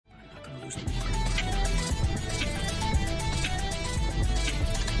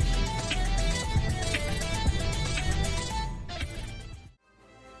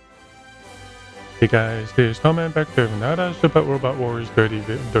Hey guys, this is Snowman back to another Super Robot Wars dirty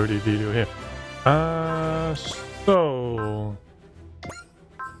video here.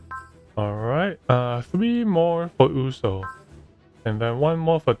 Alright, 3 more for Uso. And then 1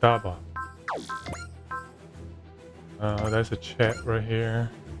 more for Daba. There's a chat right here.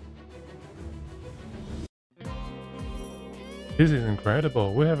 This is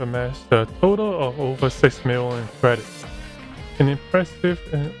incredible. We have amassed a total of over 6 million credits. An impressive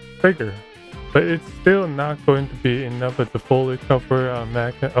figure. But it's still not going to be enough to fully cover our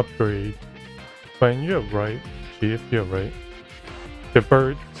Mac upgrade. But you're right, Chief, you're right. The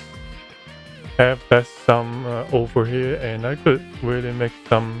birds have that sum over here, and I could really make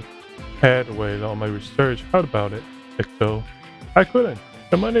some headway on my research. How about it? So I couldn't.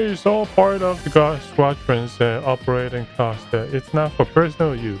 The money is all part of the squadron's operating cost. It's not for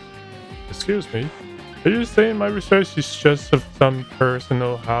personal use. Excuse me? Are you saying my research is just some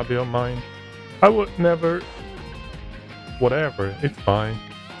personal hobby of mine? I would never... Whatever, it's fine.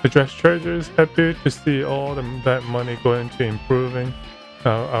 The Dredge Treasure is happy to see all that money going to improving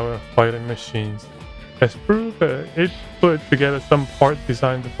our fighting machines. As proof, it put together some part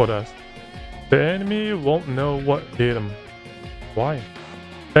designed for us. The enemy won't know what hit them. Why?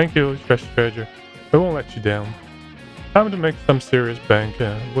 Thank you, Dredge Treasure. I won't let you down. Time to make some serious bank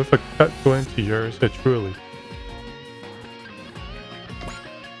with a cut going to yours, truly.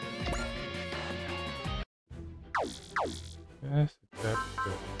 Yes, that's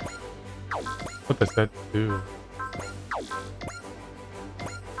good. What does that do?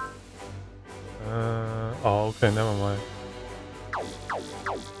 Oh, okay, never mind.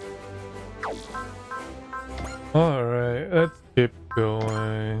 Alright, let's keep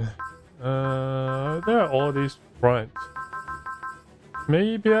going. There are all these fronts.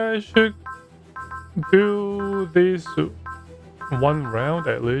 Maybe I should do this 1 round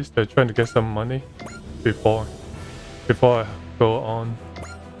at least, trying to get some money before I go on.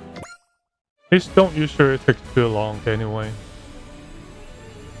 These don't usually take too long anyway.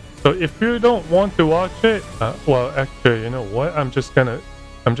 So if you don't want to watch it, well, actually, you know what? I'm just gonna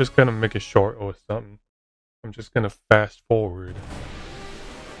make it short or something. I'm just gonna fast forward.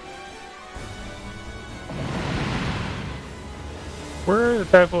 Where the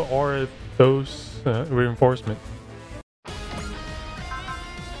devil are those reinforcements?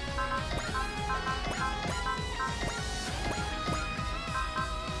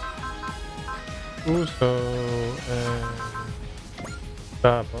 Uso and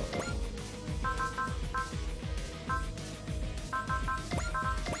Daba.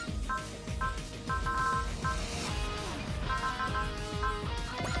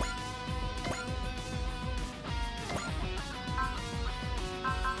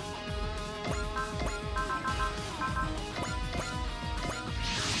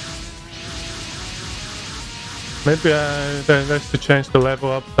 Maybe that's the chance to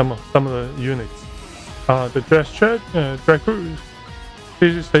level up some of the units. The Drag Cruise.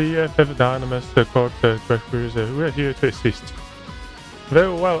 This is the EFF Anonymous Corps Drag Cruise. We're here to assist.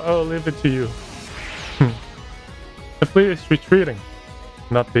 Very well, I'll leave it to you. The fleet is retreating.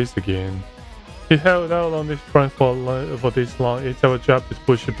 Not this again. He held out on this front for this long. It's our job to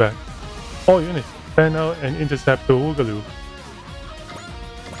push it back. All units, fan out and intercept the Woogaloo.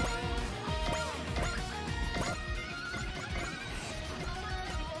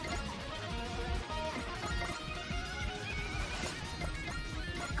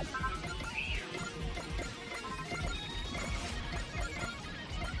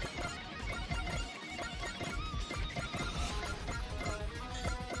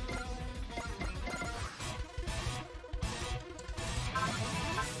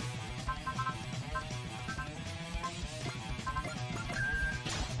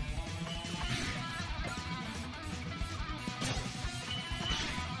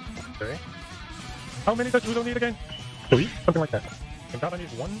 Okay. How many does Uso need again? 3? Something like that. And Daba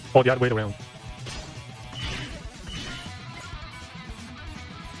needs 1 or the other way around.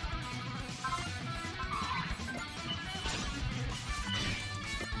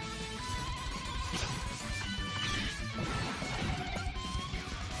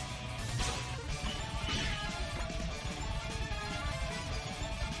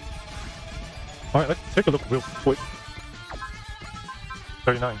 Alright, let's take a look real quick.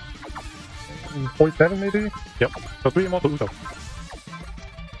 39. 47 maybe? Yep. So 3 more for Uso.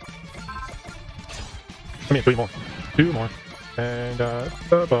 I mean 3 more. 2 more. And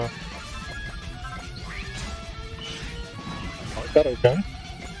Daba. Oh, is that okay?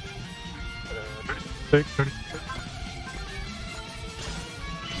 36, 36.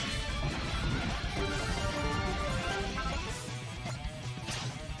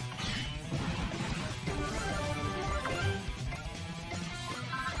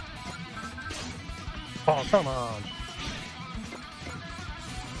 Oh, come on.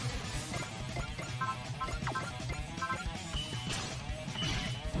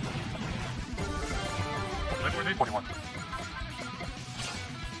 Level 41.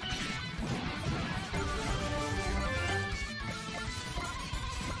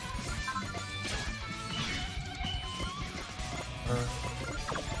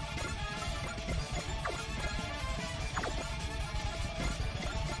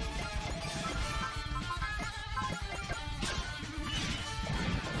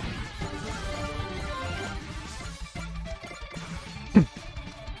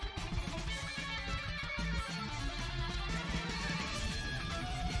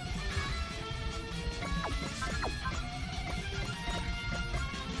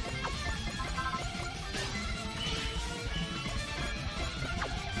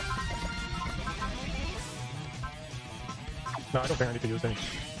 No, I don't think I need to use any.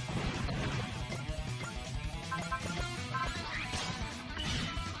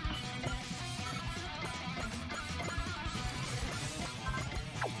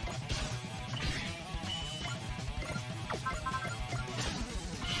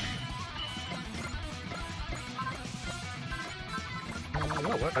 You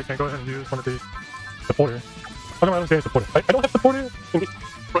know what? I can go ahead and use one of these supporter. How come I don't say supporter? I don't have supporter in this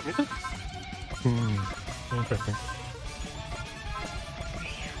front mission? Interesting.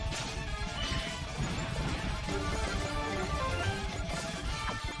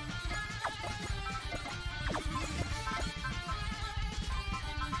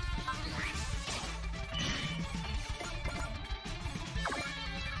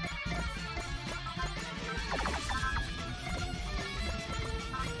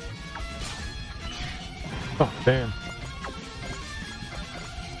 Oh, damn.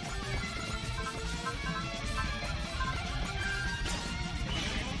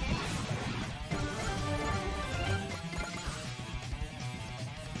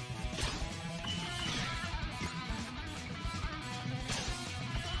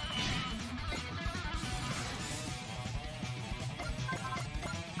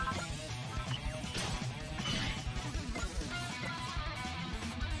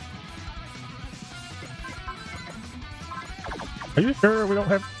 Are you sure we don't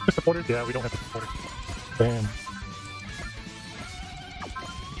have the supporters? Yeah, we don't have the supporters. Damn.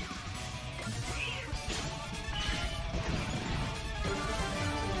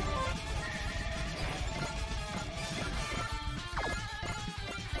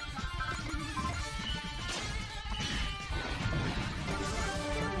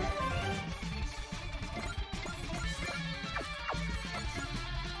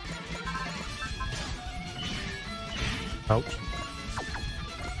 Ouch.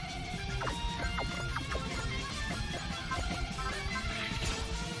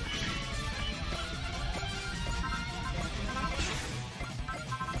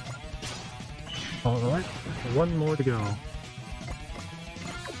 Alright, one more to go.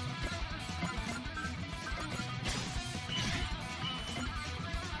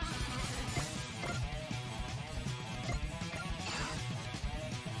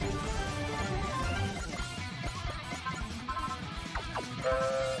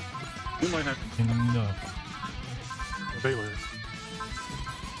 You might have enough. Baylor.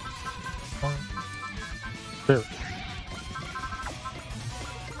 There.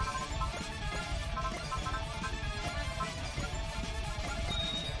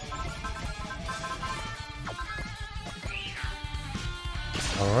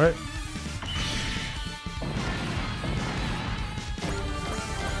 Alright.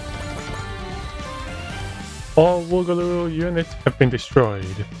 All Woogaloo units have been destroyed.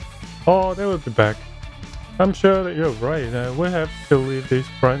 Oh, they will be back. I'm sure that you're right. We'll have to leave this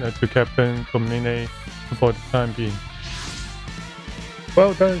front to Captain Komine for the time being.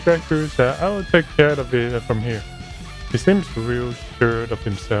 Well done, Jack Cruz. I will take care of it from here. He seems real sure of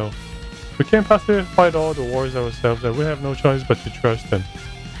himself. We can't possibly fight all the wars ourselves. We have no choice but to trust him.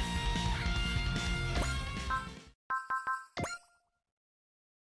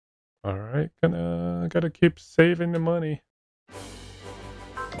 Alright, gotta keep saving the money.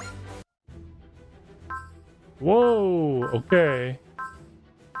 Whoa, okay.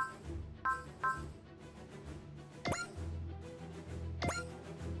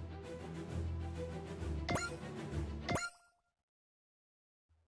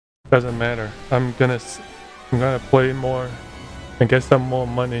 Doesn't matter. I'm gonna play more and get some more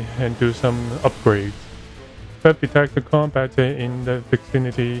money and do some upgrades. We have detected combat in the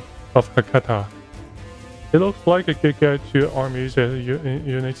vicinity of Hakata. It looks like a Gigachu army's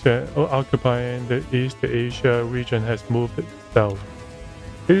units occupying the East Asia region has moved south.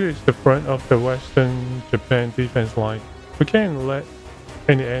 This is the front of the Western Japan defense line. We can't let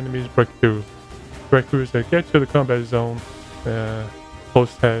any enemies break through. Red Cruiser, get to the combat zone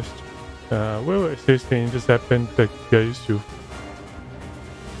post-test. We will assist in intercepting the Gaisu.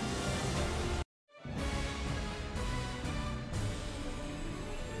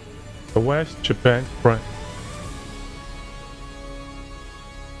 The West Japan front.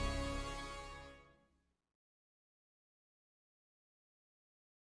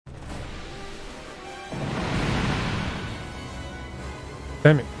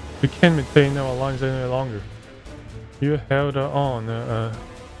 Damn it, we can't maintain our lines any longer. You held on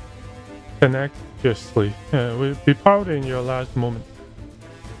tenaciously. We'll be proud in your last moment.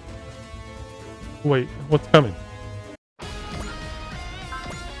 Wait, what's coming?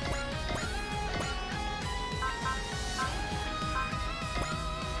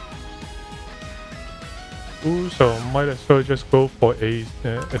 Ooh, so might as well just go for Ace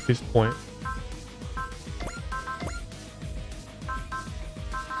at this point.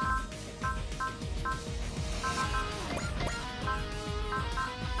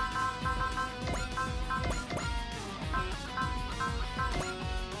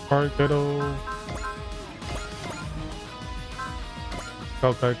 Argado,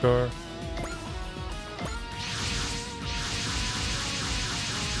 Kalkaigar.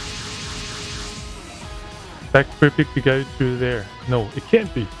 That creepy guy through there. No, it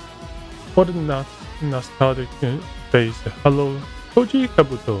can't be. What a nostalgic face. Hello, Koji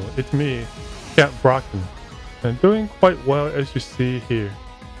Kabuto. It's me, Cat Brocken. I'm doing quite well as you see here.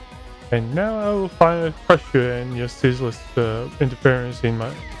 And now I will finally crush you and your ceaseless interference in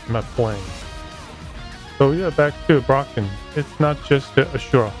my plans. So yeah, back to Brocken. It's not just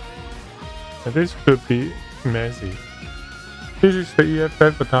Ashura. And this could be messy. This is the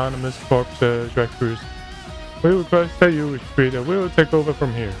EFF Autonomous Corps Drag Cruise. We request that you retreat and we will take over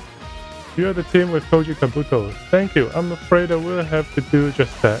from here. You are the team with Koji Kabuto. Thank you. I'm afraid I will have to do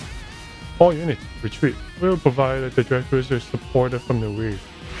just that. All units, retreat. We will provide the drag cruiser support from the rear.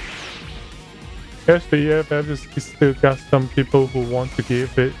 Yes, the EFF has still got some people who want to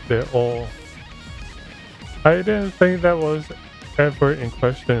give it their all. I didn't think that was ever in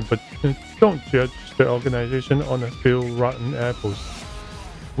question, but don't judge the organization on a few rotten apples.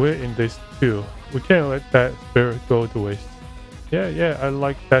 We're in this too. We can't let that spirit go to waste. Yeah, I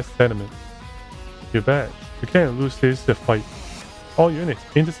like that sentiment. You bet. We can't lose this fight. All units,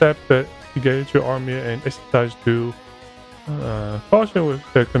 intercept the Gaichu army and exercise to caution with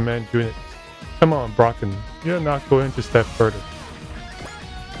the command units. Come on, Brocken. You're not going to step further.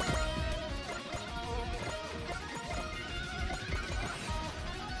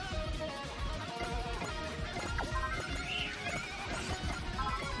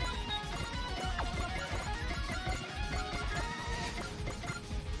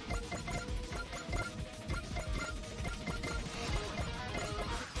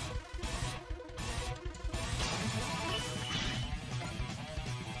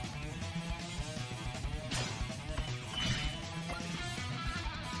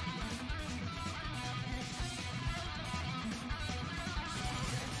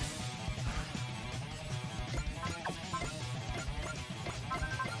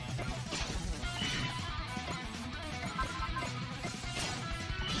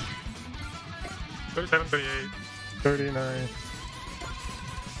 $37, $38, $39.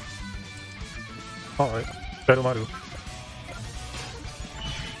 Alright, Berumaru.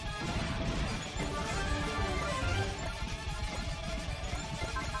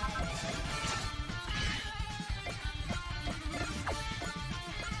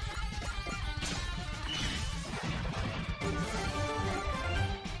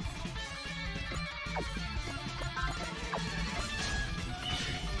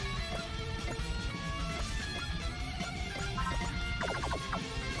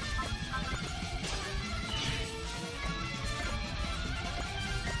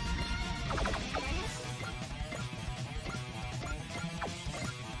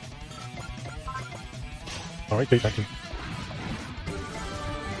 Alright, take action.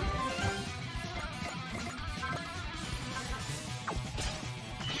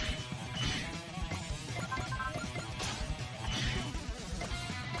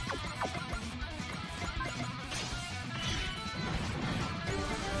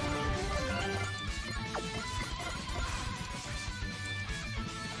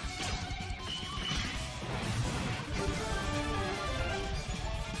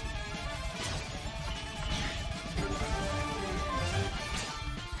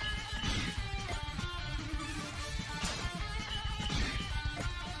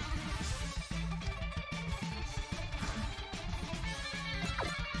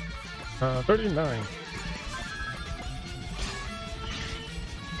 39.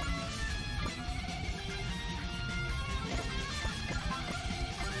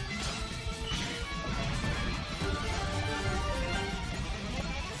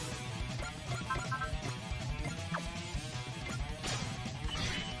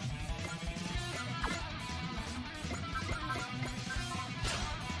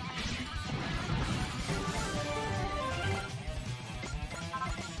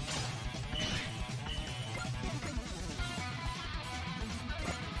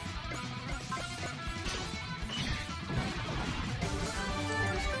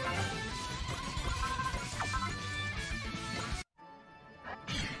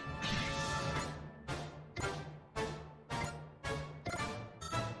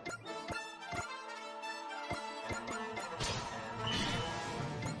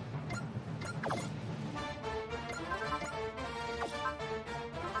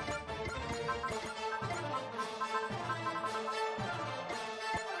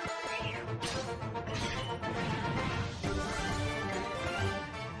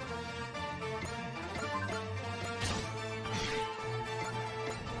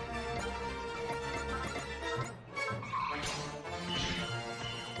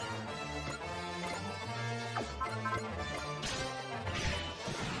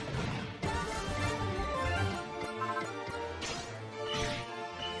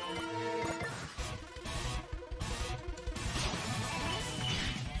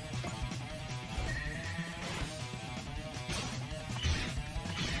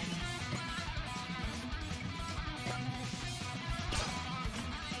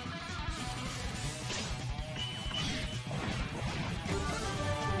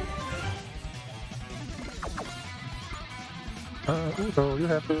 Uzo, you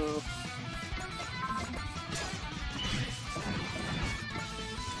have to...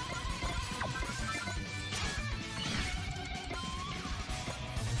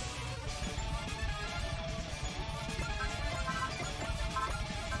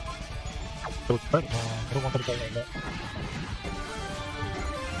 So it's better. I don't want to go like that.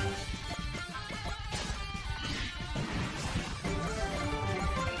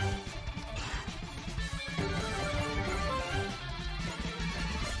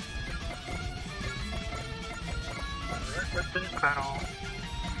 Let's finish battle.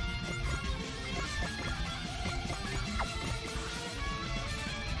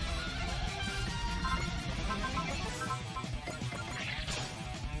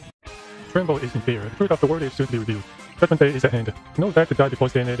 Rainbow is inferior. The truth of the world is soon to be revealed. Judgment Day is at hand. Know that to die before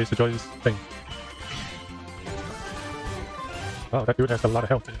saying it is a joyous thing. Wow, that dude has a lot of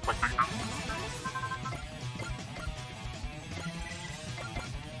health.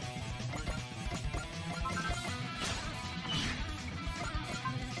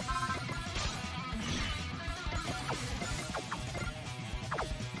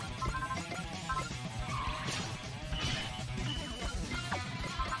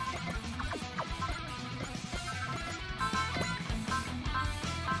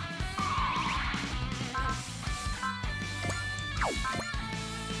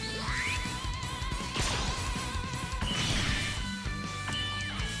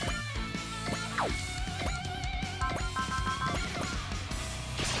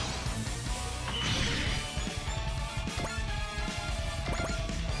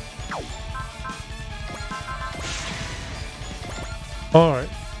 Alright,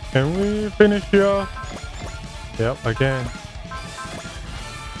 can we finish here? Yep, again.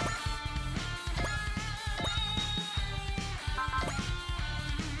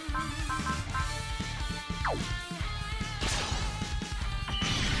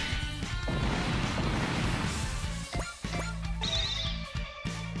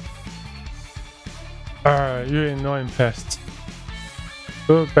 Alright, you annoying pests.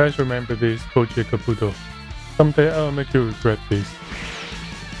 So best remember this, Koji Kabuto. Someday I'll make you regret this.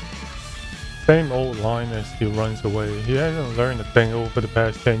 Same old line as he runs away. He hasn't learned a thing over the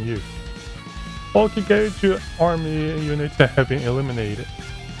past 10 years. All Kigeiju army units have been eliminated.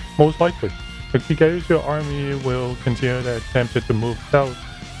 Most likely, the Kigeiju army will continue their attempt to move south.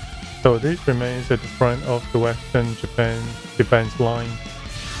 So this remains at the front of the Western Japan defense line.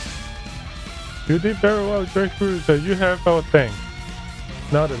 You did very well, Drake Cruiser. You have our thanks.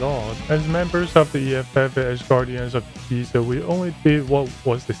 Not at all. As members of the EFF as Guardians of Peace, we only did what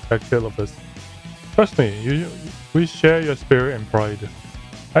was expected of us. Trust me, we share your spirit and pride.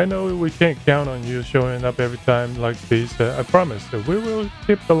 I know we can't count on you showing up every time like this. I promise that we will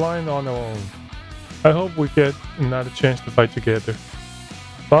keep the line on our own. I hope we get another chance to fight together.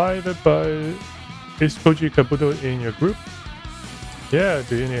 By the by, is Koji Kabuto in your group? Yeah,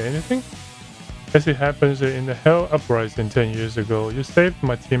 do you need anything? As it happens, in the Hell Uprising 10 years ago, you saved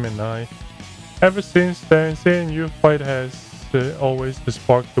my team and I. Ever since then, seeing you fight has always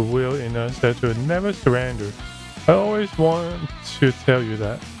sparked the will in us to never surrender. I always want to tell you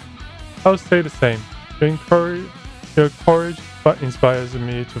that. I'll say the same. Your courage inspires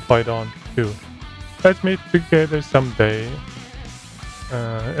me to fight on, too. Let's meet together someday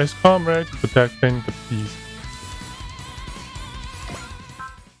as comrades protecting the peace.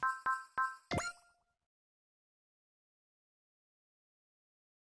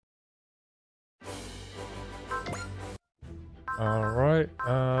 Alright,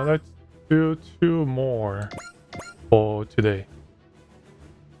 let's do 2 more for today.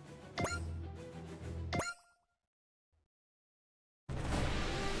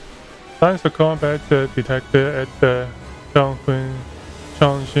 Signs of combat detected at the Chongqing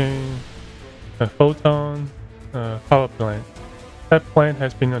Photon power plant. That plant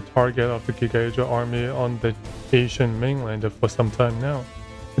has been a target of the Giga army on the Asian mainland for some time now.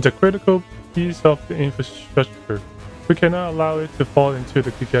 It's a critical piece of the infrastructure. We cannot allow it to fall into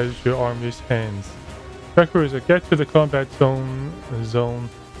the Giga army's hands. Recruits, get to the combat zone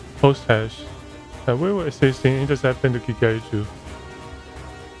post hash. We will assist in intercepting the Giga.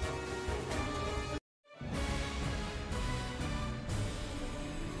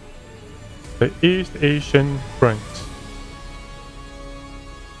 The East Asian Front.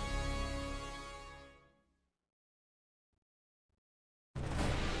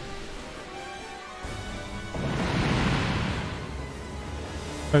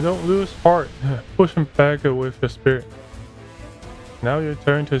 Don't lose heart. Push him back with your spirit. Now you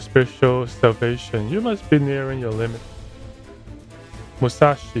turn to spiritual salvation. You must be nearing your limit.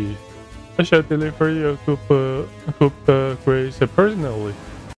 Musashi, I shall deliver your Koopa grace personally.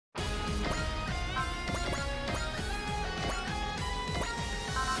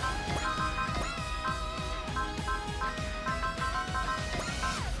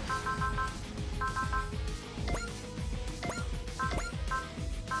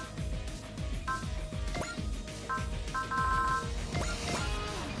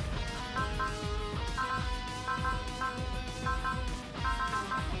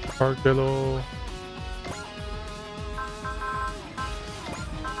 Hello.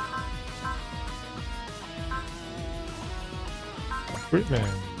 Great man.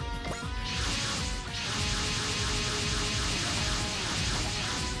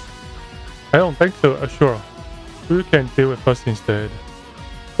 I don't think so, Ashura. You can deal with us instead.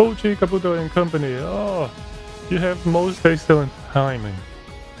 Koji, Kabuto and company. Oh, you have most excellent timing.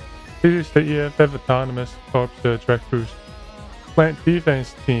 This is the EFF Autonomous Corps Track Cruise Plant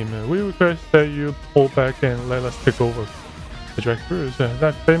Defense Team. We request that you pull back and let us take over the Track Cruise.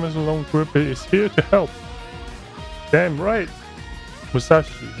 That famous lone group is here to help. Damn right,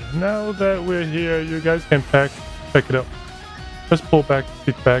 Musashi. Now that we're here, you guys can pack it up. Just pull back,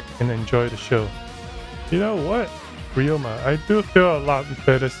 sit back, and enjoy the show. You know what, Ryoma? I do feel a lot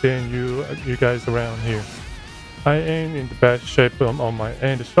better seeing you guys around here. I ain't in the best shape on my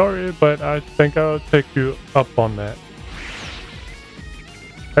end. Sorry, but I think I'll take you up on that.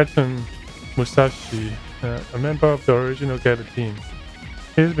 Captain Musashi, a member of the original Gather team.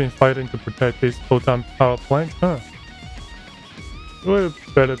 He's been fighting to protect this photon power plant, huh? We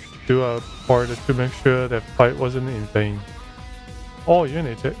better do our part to make sure that fight wasn't in vain. All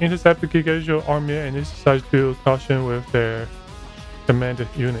units intercept the Giga army and exercise due caution with their command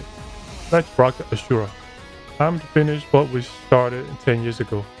unit. Let's rock Ashura. Time to finish what we started 10 years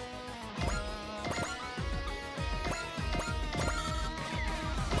ago.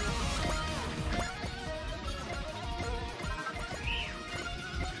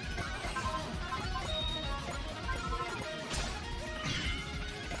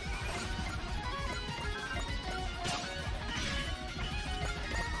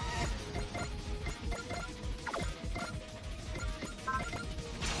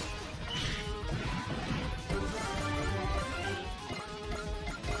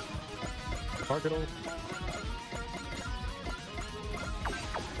 Target ult.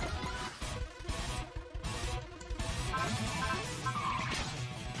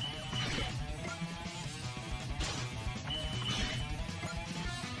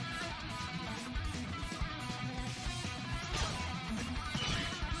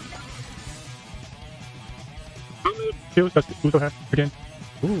 Kills does Uzo have again?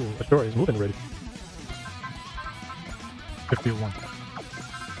 Ooh, Ashura is moving already. 51.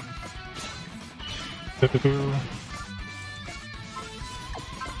 52.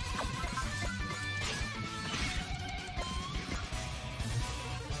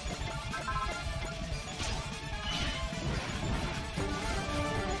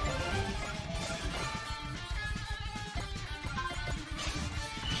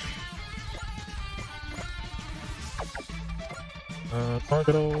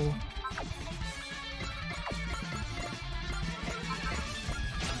 Targetal.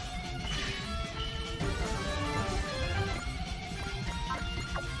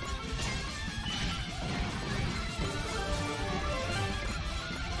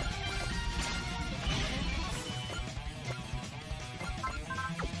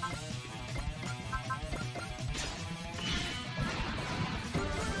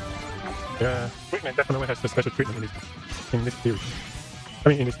 Yeah, Wingman definitely has a special treatment in this series. I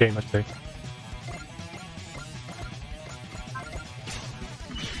mean, in this game, I should say.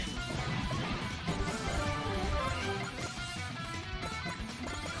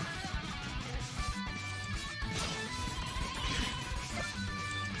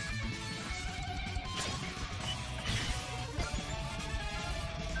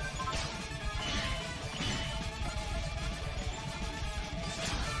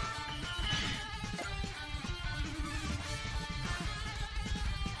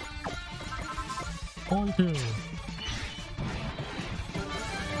 Oh, yeah.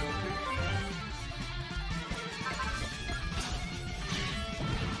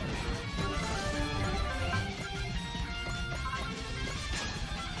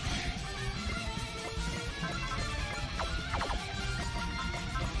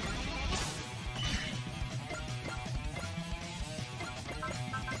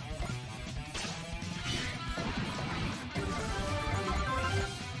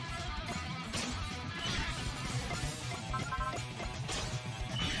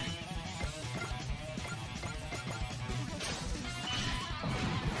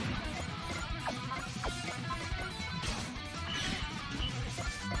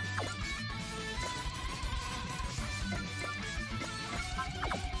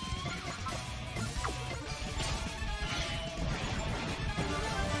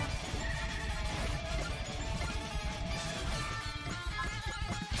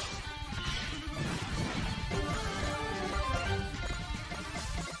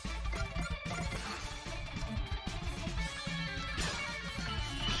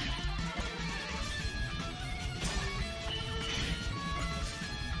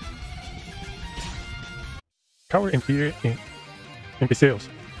 Power inferior imbeciles.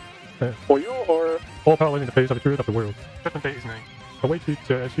 For you are all power in the face of the truth of the world. Judgment Day is nigh. Await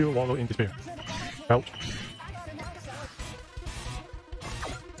it as you wallow in despair. Ouch.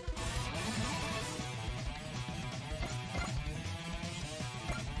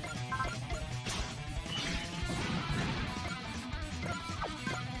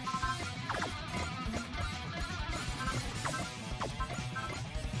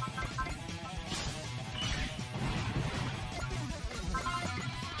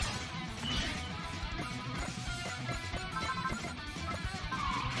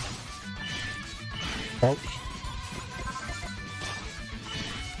 Ouch.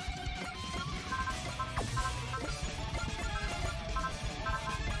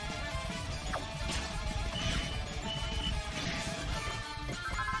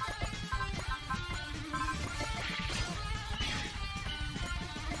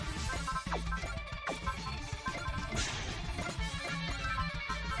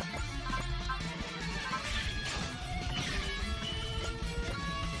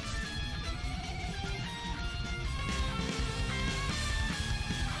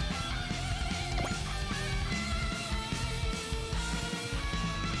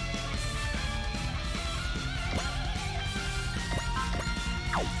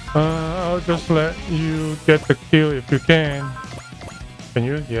 I'll just let you get the kill if you can. Can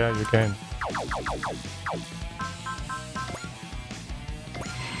you? Yeah, you can.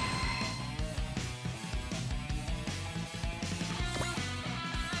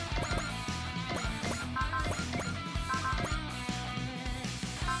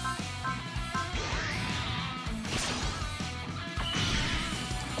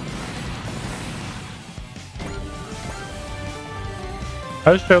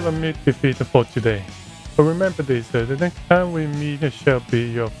 I shall admit defeat for today. But remember this, the next time we meet shall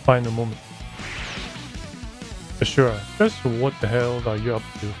be your final moment. Sure, just what the hell are you up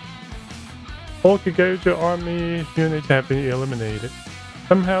to? All Kageuja army units have been eliminated.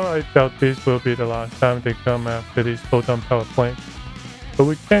 Somehow I doubt this will be the last time they come after this photon power plant. But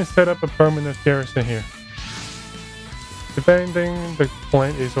we can't set up a permanent garrison here. Defending the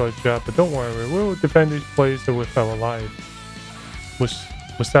plant is our job, but don't worry, we'll defend this place with our lives.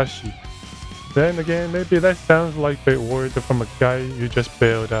 Musashi. Then again, maybe that sounds like the word from a guy you just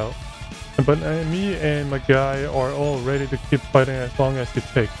bailed out. But me and my guy are all ready to keep fighting as long as it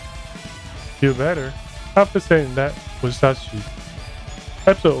takes. You better. After saying that, Musashi.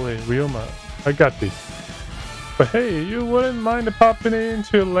 Absolutely, Ryoma. I got this. But hey, you wouldn't mind popping in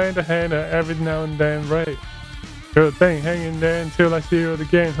to lend a hand every now and then, right? Sure thing, hang in there until I see you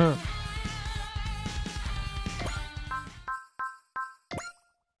again, huh?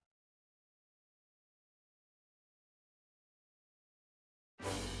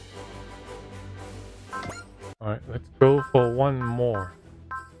 Alright, let's go for one more.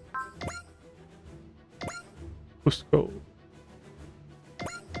 Cusco.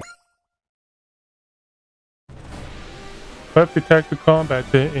 Prep detected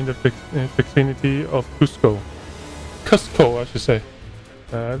combat in the vicinity of Cusco. Cusco, I should say.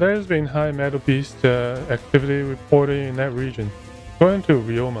 There has been high metal beast activity reported in that region. According to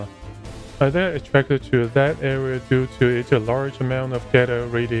Ryoma, they're attracted to that area due to its large amount of gamma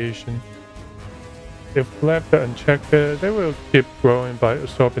radiation. If left unchecked, they will keep growing by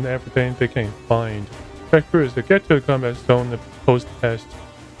absorbing everything they can find. Track crews that get to the combat zone post-test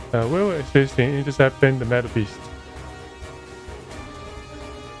will assist in intercepting the metal beast.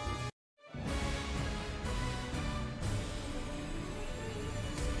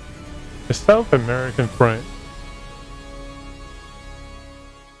 The South American front.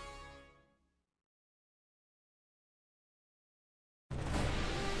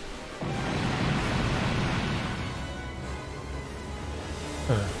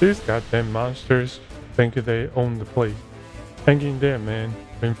 These goddamn monsters think they own the place. Hang in there, man.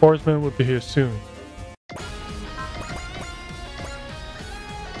 Reinforcement will be here soon.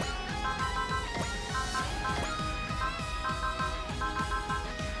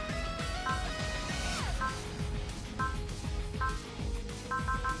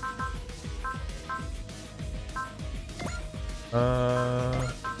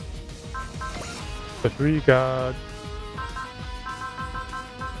 The three gods.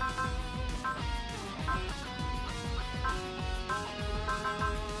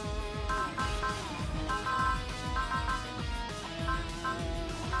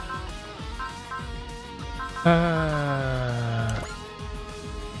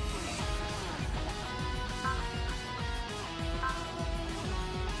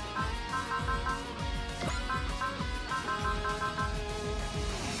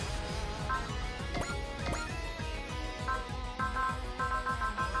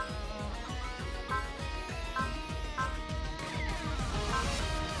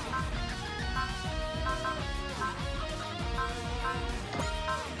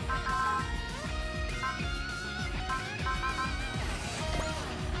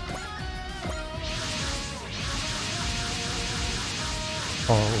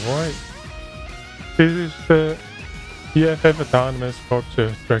 Alright. This is the EFF Autonomous Corps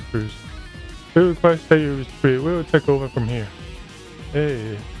Track Cruise. We request that you retreat. We will take over from here.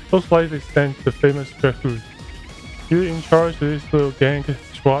 Hey, those flights extend to the famous Track Cruise. You in charge of this little gang,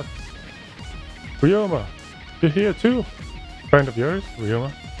 SWAT? Ryoma, you're here too? Friend of yours,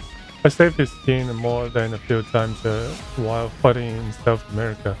 Ryoma? I saved his skin more than a few times while fighting in South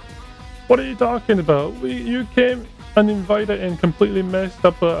America. What are you talking about? You came uninvited and completely messed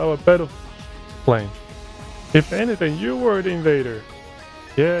up our battle plan. If anything, you were the invader.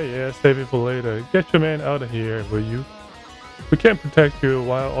 Yeah, save it for later. Get your man out of here, will you? We can't protect you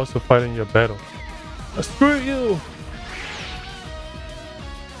while also fighting your battle. Screw you!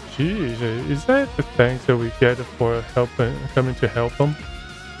 Jeez, is that the thanks that we get for coming to help him?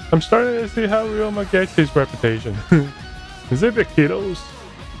 I'm starting to see how Ryoma gets his reputation. Zip it, kiddos.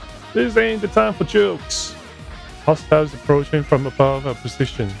 This ain't the time for jokes. Hostiles approaching from above our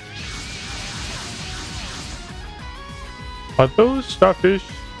position. Are those starfish?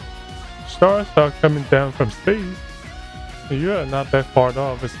 Stars are coming down from space. You are not that far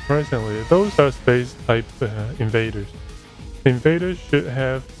off, surprisingly. Those are space-type invaders. The invaders should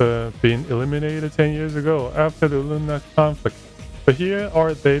have been eliminated 10 years ago after the lunar conflict. But here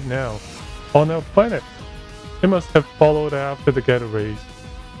are they now, on our planet. They must have followed after the Geta race.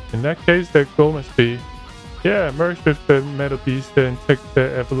 In that case, their goal must be, merge with the metal beast and take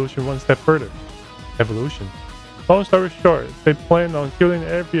the evolution one step further. Evolution. Long story short, they plan on killing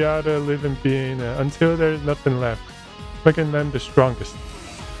every other living being until there's nothing left, making them the strongest.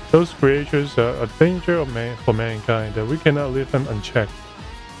 Those creatures are a danger for mankind. We cannot leave them unchecked.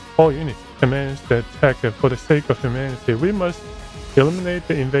 All units commands the attack for the sake of humanity. We must eliminate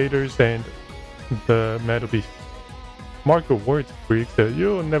the invaders and the metal beast. Mark your words, freaks.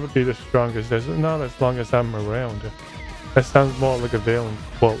 You'll never be the strongest, not as long as I'm around. That sounds more like a Valen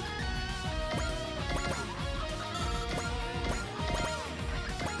quote.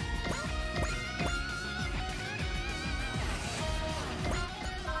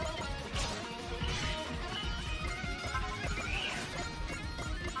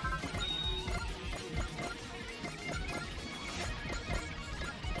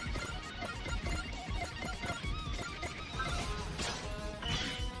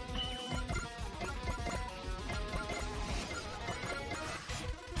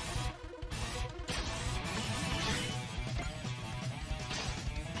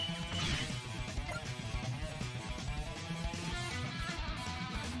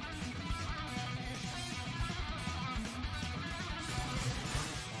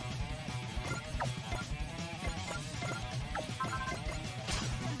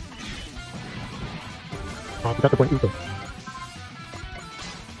 Oh, I forgot to bring Ugo.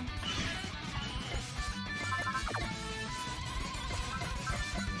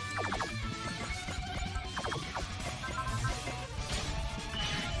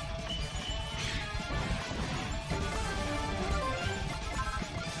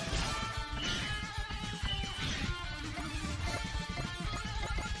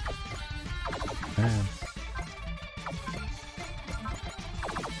 Man.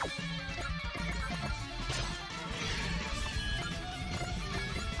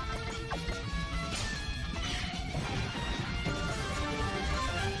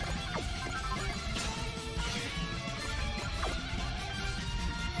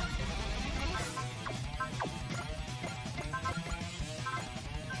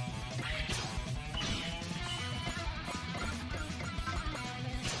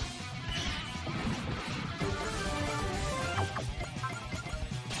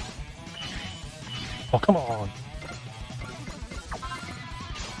 Oh, come on.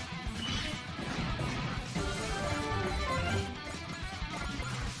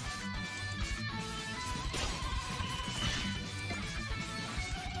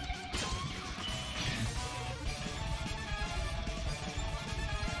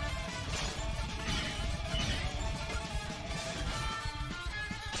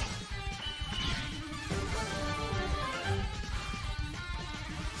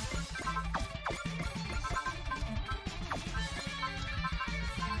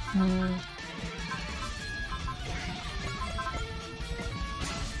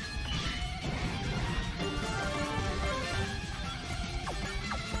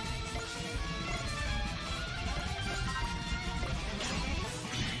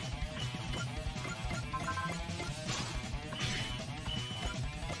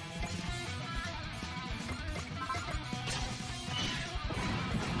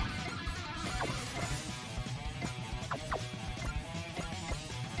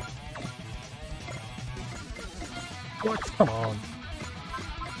 What? Come on.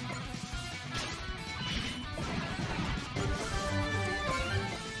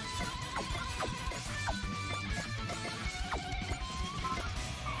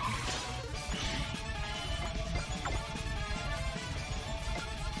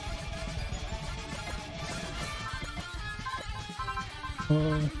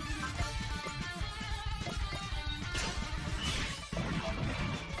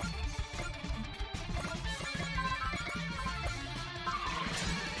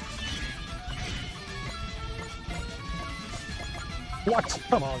 What?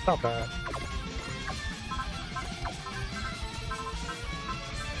 Come on, stop that.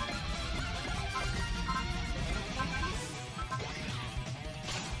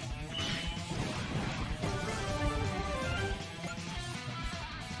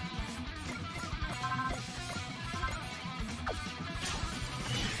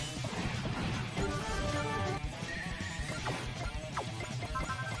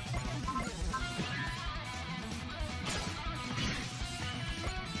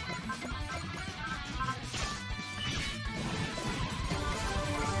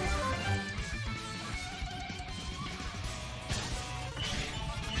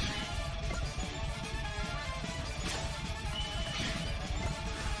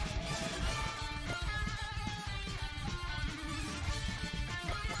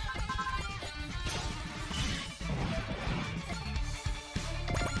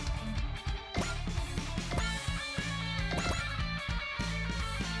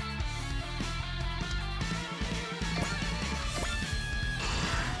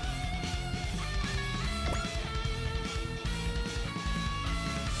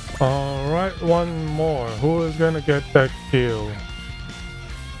 Alright, one more. Who is gonna get that kill?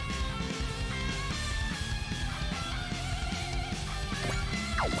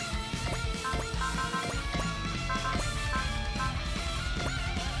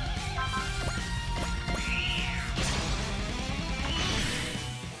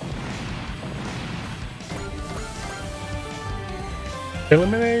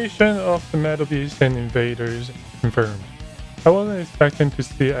 Elimination of the Metal Beast and invaders confirmed. I wasn't expecting to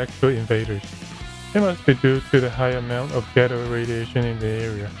see actual invaders. It must be due to the high amount of ghetto radiation in the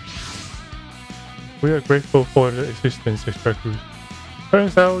area. We are grateful for the assistance, Extra Cruz.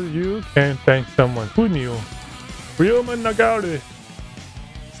 Turns out you can thank someone. Who knew? Ryoma Nagare!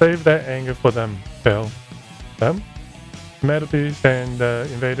 Save that anger for them, Bell. Them? Metal Beast and the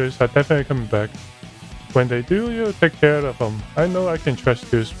invaders are definitely coming back. When they do, you take care of them. I know I can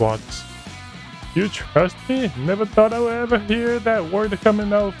trust you, SWATs. You trust me? Never thought I would ever hear that word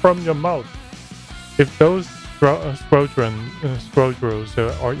coming out from your mouth. If those Scrodros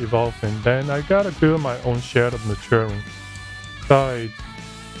are evolving, then I gotta do my own share of maturing. Besides,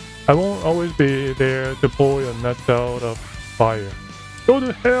 I won't always be there to pull your nuts out of fire. Go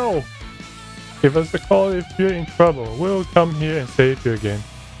to hell! Give us a call if you're in trouble. We'll come here and save you again.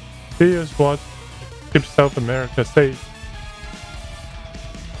 Be is what keeps South America safe.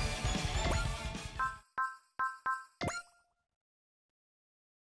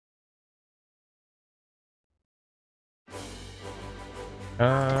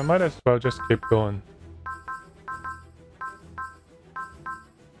 Might as well just keep going.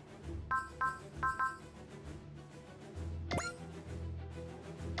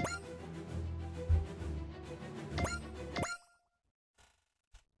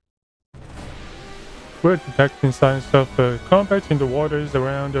 We're detecting signs of combat in the waters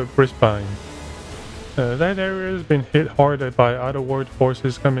around Brisbane. That area has been hit hard by Otherworld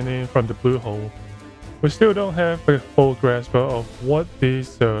forces coming in from the Blue Hole. We still don't have a full grasp of what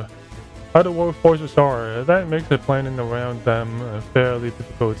these Otherworld forces are. That makes the planning around them fairly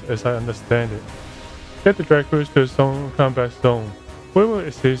difficult as I understand it. Get the Dracos to its own combat zone. We will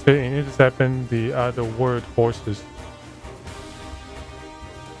assist in intercepting the Otherworld forces.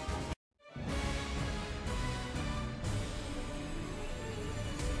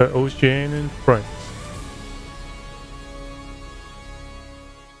 The Oceanian Front.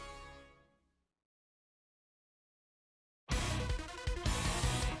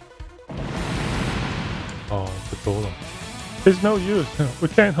 Oh, the golem. It's no use. We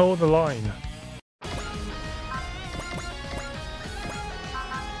can't hold the line.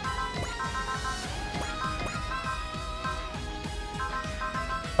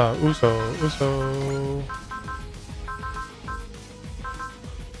 Uso.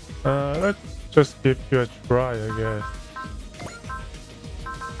 Let's just give you a try, I guess.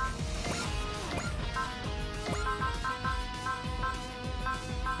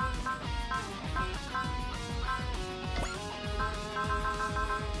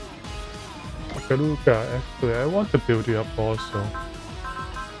 Galuga, actually, I want to build you up also.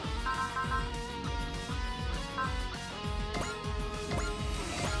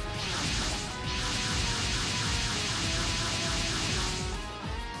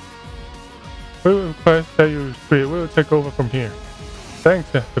 We will request that you retreat. We will take over from here.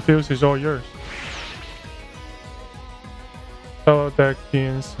 Thanks, the field is all yours.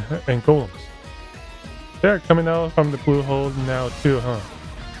 Saladakians and golems. They are coming out from the Blue Hole now too, huh?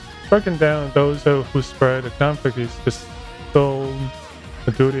 Striking down those who spread the conflict is the sole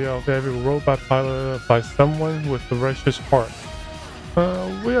duty of every robot pilot by someone with a righteous heart.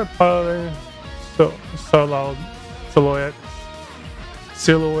 We are piloting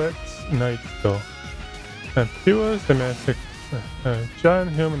silhouettes night though. Pure domestic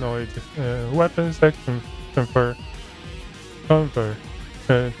giant humanoid weapons that convert. The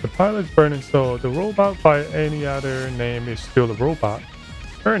pilot's burning soul. The robot by any other name is still a robot.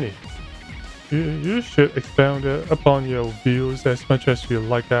 Ernie, you should expound upon your views as much as you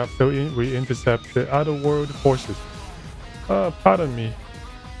like after we intercept the Otherworld forces. Pardon me.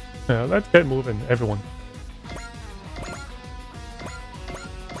 Let's get moving, everyone.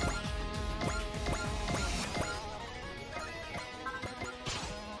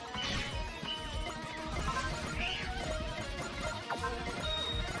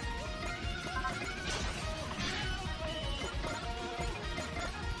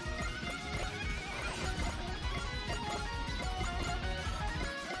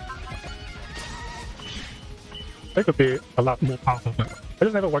 They could be a lot more powerful, but I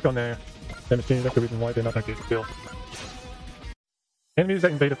just never worked on their machines. That's the reason why they're not that good to kill. Enemies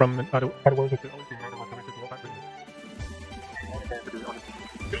that invaded from other worlds could always be murdered with the robot reading.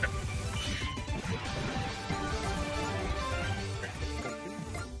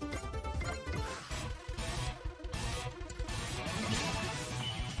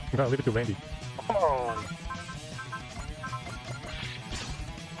 I'm gonna leave it to Randy. Come on!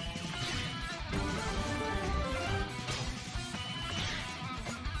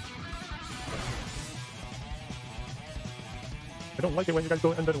 I don't like it when you guys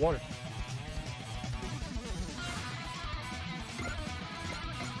go under the water.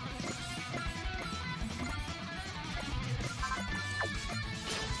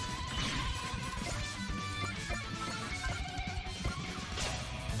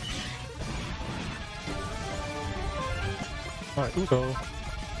 Alright, Uso.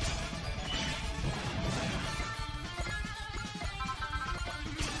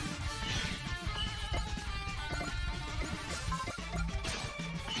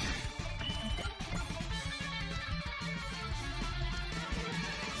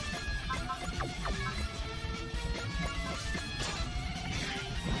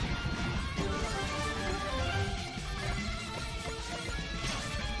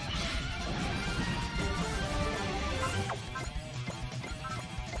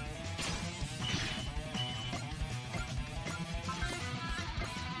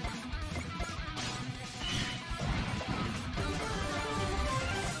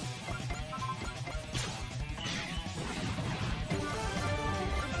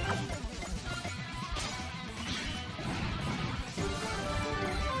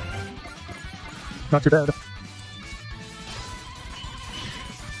 Not too bad.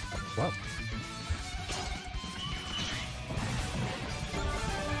 Wow.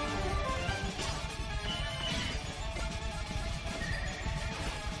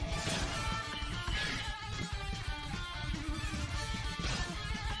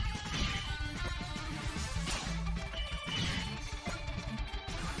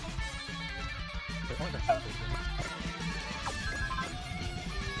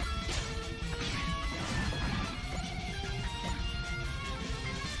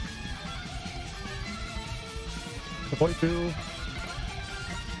 The 42.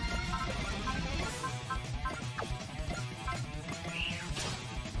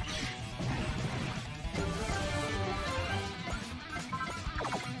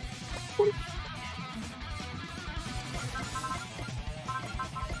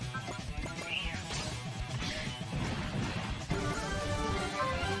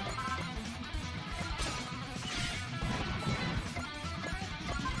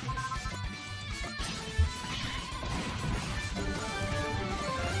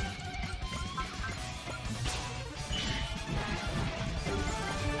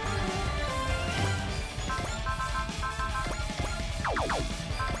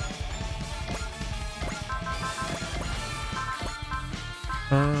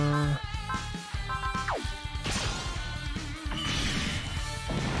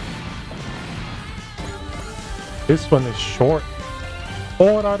 This one is short.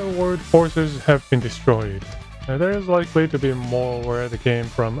 All outer world forces have been destroyed. There is likely to be more where they came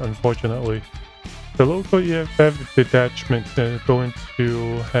from, unfortunately. The local EFF detachment is going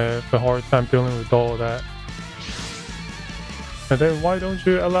to have a hard time dealing with all that. And then why don't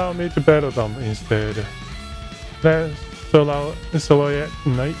you allow me to battle them instead? Then Silhouette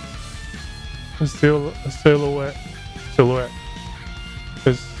Knight. Silhouette.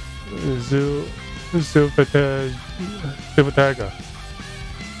 Silvataga.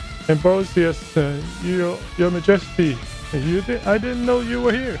 Ambrosius, your Majesty, I didn't know you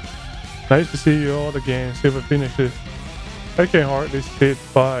were here. Nice to see you all again, Silver Phoenixes. I can hardly sit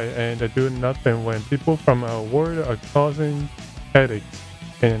by and do nothing when people from our world are causing headaches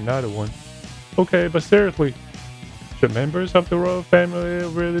in another one. Okay, but seriously, should members of the royal family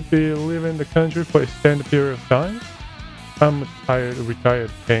really be leaving the country for an extended period of time? I'm a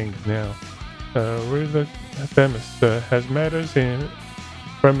retired king now. River Themis has matters in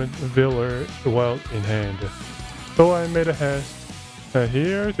Vermiviller well in hand. So I made a haste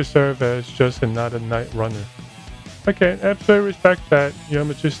here to serve as just another night runner. I can absolutely respect that, Your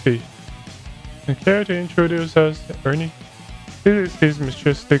Majesty. Care to introduce us, Ernie? This is His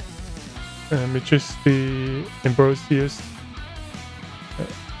Majesty Ambrosius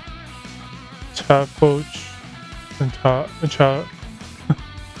Chapoch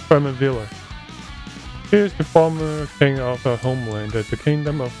Vermiviller. He is the former king of our homeland, the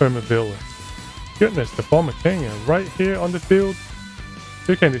kingdom of Vermiviller. Goodness, the former king, right here on the field?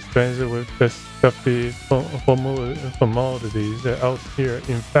 You can dispense it with the stuffy formalities out here.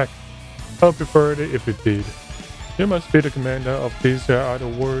 In fact, I'd prefer it if you did. You must be the commander of these other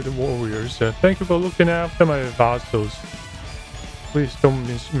world warriors. Thank you for looking after my vassals. Please don't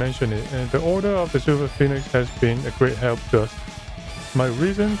mention it. The Order of the Silver Phoenix has been a great help to us. My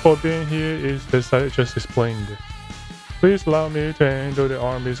reason for being here is as I just explained. Please allow me to handle the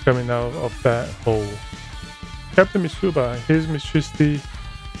armies coming out of that hole. Captain Mitsuba, His Majesty,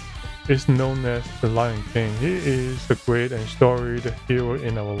 is known as the Lion King. He is a great and storied hero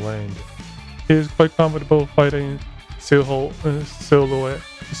in our land. He is quite comfortable fighting silhouette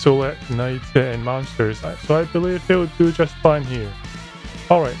knights and monsters, so I believe he will do just fine here.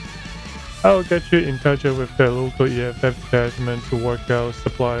 Alright, I'll get you in touch with the local EFF detachment to work out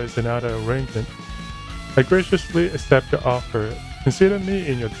supplies and other arrangements. I graciously accept your offer. Consider me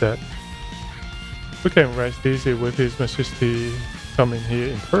in your debt. We can rest easy with His Majesty coming here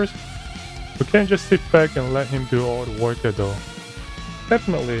in person. We can't just sit back and let him do all the work though.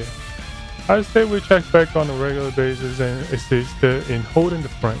 Definitely. I say we check back on a regular basis and assist in holding the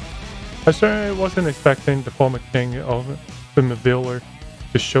front. I certainly wasn't expecting the former king of Vermiviller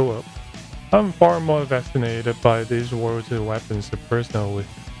to show up. I'm far more fascinated by these world's weapons personally.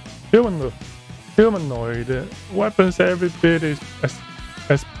 Humanoid weapons every bit is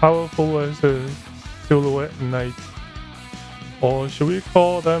as powerful as a silhouette knight. Or should we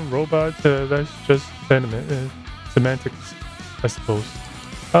call them robots? That's just semantics, I suppose.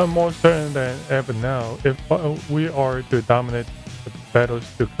 I'm more certain than ever now, if we are to dominate the battles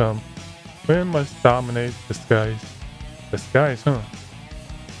to come, we must dominate the skies. The skies, huh?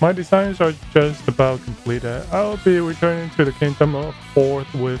 My designs are just about completed. I'll be returning to the Kingdom of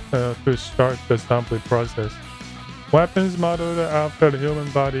forthwith to start the assembly process. Weapons modeled after the human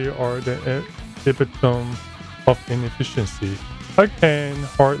body are the epitome of inefficiency. I can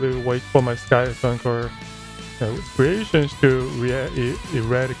hardly wait for my Sky Conqueror creations to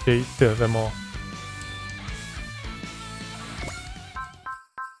eradicate them all.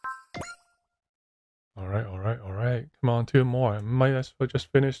 Alright. Come on, 2 more. I might as well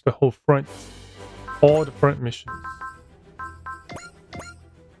just finish the whole front. All the front missions.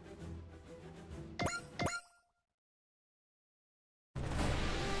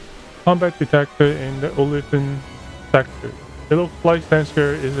 Combat detector in the Olivine sector. It looks like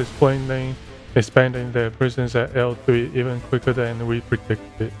Sensor is expanding their presence at L3 even quicker than we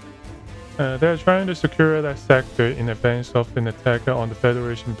predicted. They're trying to secure that sector in advance of an attack on the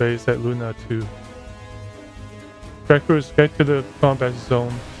Federation base at Luna 2. Trackers get to the combat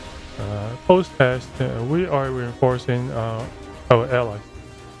zone. Post-test, we are reinforcing our allies.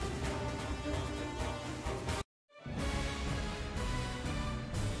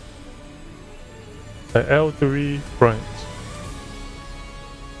 The L3 front.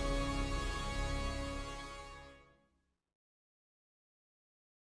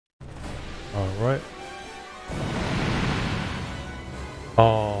 Alright.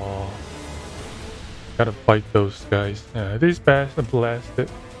 Oh, gotta fight those guys. These bastards blasted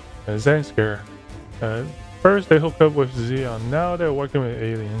Zanskar. First they hooked up with Zeon, now they're working with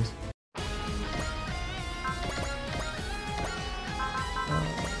aliens.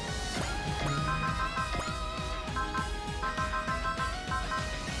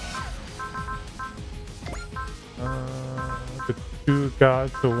 The 2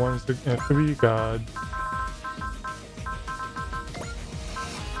 gods, the ones, 3 gods.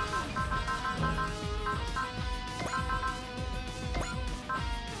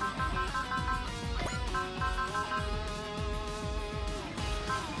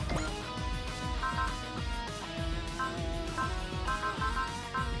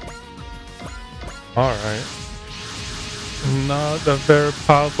 Alright. Not a very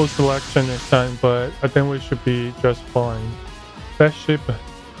powerful selection this time, but I think we should be just fine. That ship,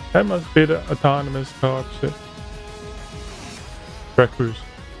 that must be the autonomous co-op ship. Dread Cruise.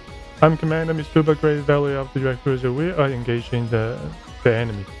 I'm Commander Mitsuba Great Valley of the Dread Cruiser. We are engaging the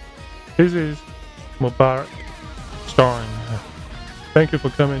enemy. This is Mubarak Starn. Thank you for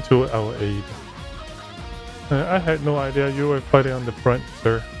coming to our aid. I had no idea you were fighting on the front,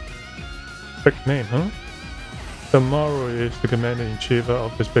 sir. Quick name, huh? Tomorrow is the Commander-in-Chief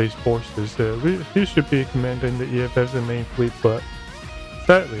of the Space Forces. He should be commanding the EFF's main fleet, but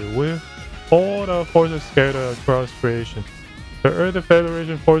sadly, with all the forces scattered across creation, the Earth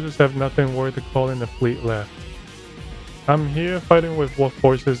Federation forces have nothing worth calling a fleet left. I'm here fighting with what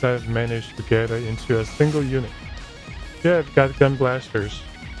forces I've managed to gather into a single unit. Yeah, I've got gun blasters.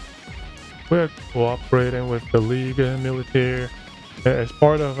 We're cooperating with the League military as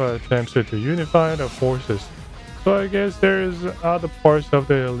part of attempts to unify the forces. So I guess there's other parts of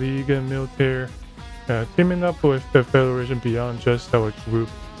the League military teaming up with the Federation beyond just our group.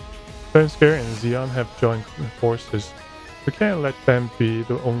 Svenskar and Zeon have joined forces. We can't let them be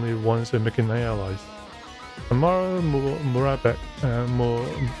the only ones making allies. Amara Mubarak,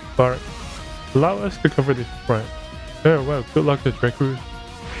 allow us to cover this front. Very well, good luck to Dread Cruise.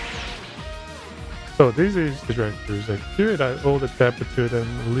 So this is the Dread Cruise. I fear that all the depth to the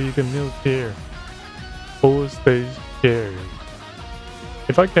League military. Full stays scared.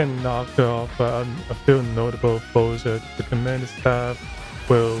 If I can knock off a few notable foes, the command staff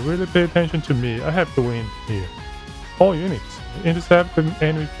will really pay attention to me. I have to win here. All units, intercept the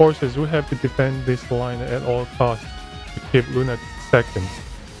enemy forces. We have to defend this line at all costs to keep Luna 2nd.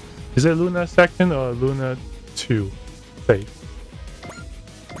 Is it Luna 2nd or Luna 2 safe?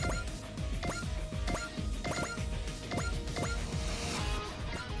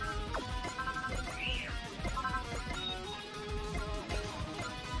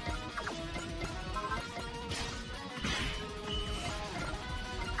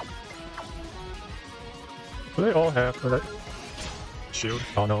 Do they all have that shield?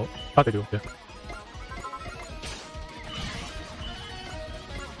 Oh no, how they do, yeah.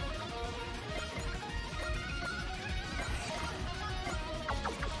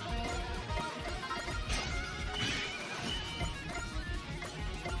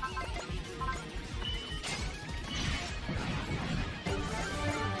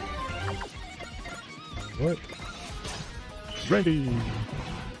 What? Ready!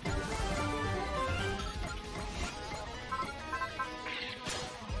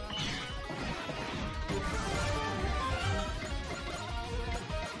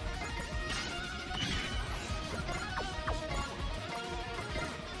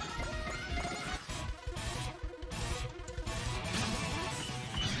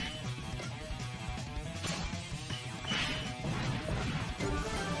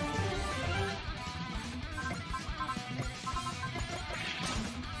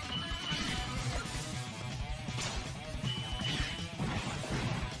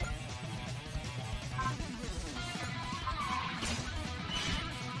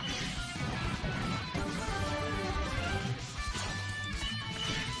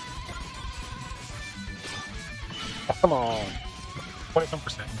 Come on.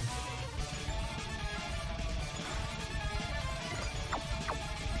 20-some%.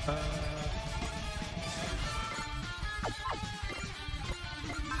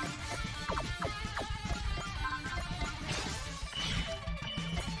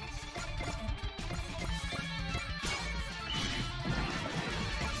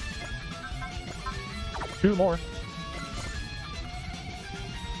 Two more.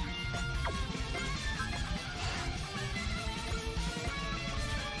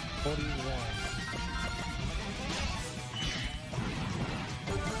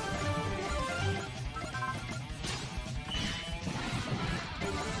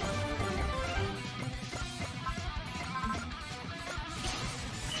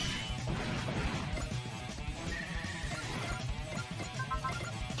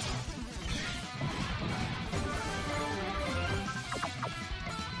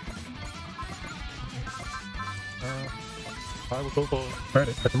 I will go for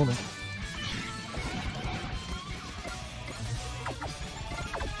credit at the moment.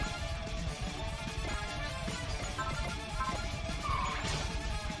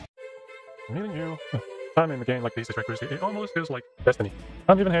 Meeting you. Time in the game like these distractors, it almost feels like destiny.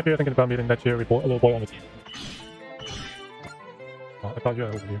 I'm even happier thinking about meeting that cheery little boy on the team. Oh, I thought you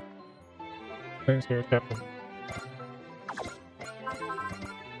had over here. Thanks, here, Captain.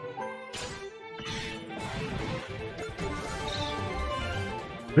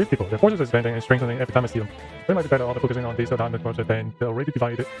 These people, their forces are expanding and strengthening every time I see them. They might be better off focusing on these diamond projects than the already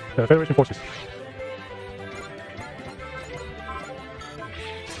divided Federation forces.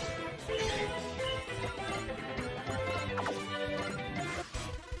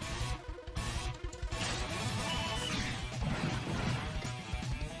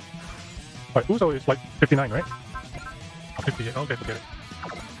 Alright, Uzo is like 59, right? 58, okay, forget it.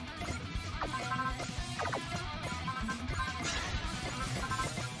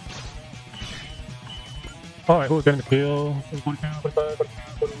 Alright, who's getting the kill? 42, 45,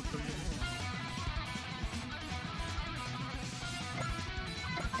 42.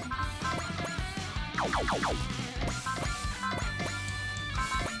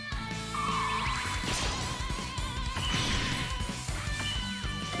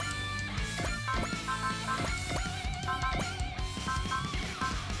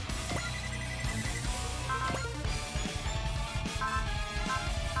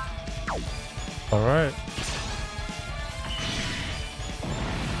 Alright.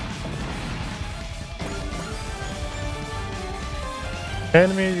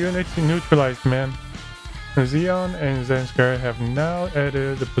 Enemy units neutralized, man. Zeon and Zenskar have now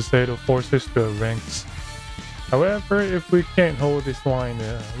added the Poseidon forces to our ranks. However, if we can't hold this line,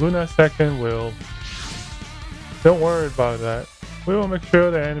 Luna second will. Don't worry about that. We will make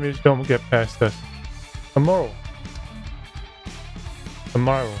sure the enemies don't get past us. Tomorrow.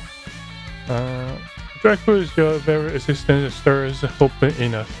 Dracula's your very existence stirs hope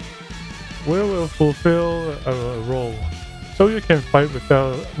in us. We will fulfill a role, so you can fight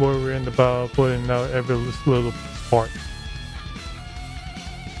without worrying about putting out every little spark.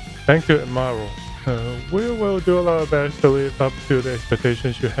 Thank you, Amaro. We will do our best to live up to the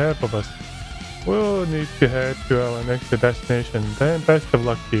expectations you have of us. We'll need to head to our next destination, then best of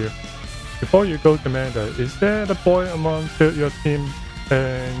luck here. Before you go, Commander, is there a boy amongst your team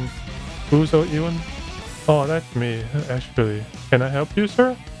and Uzo Iwan? Oh, that's me, actually. Can I help you,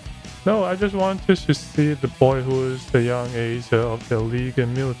 sir? No, I just wanted to see the boy who is the young ace of the League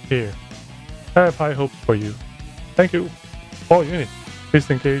Militaire. I have high hopes for you. Thank you. All units,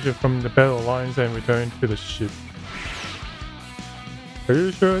 disengage from the battle lines and return to the ship. Are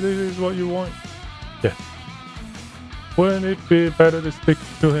you sure this is what you want? Yes. Wouldn't it be better to stick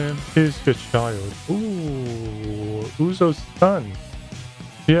to him? He's your child. Ooh, Uzo's son.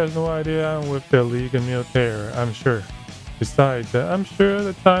 He has no idea I'm with the League Militaire, I'm sure. Besides, I'm sure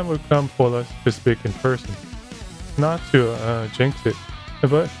the time will come for us to speak in person. Not to jinx it,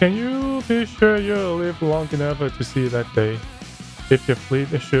 but can you be sure you'll live long enough to see that day? If your fleet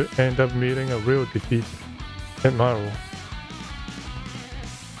should end up meeting a real defeat. Admiral.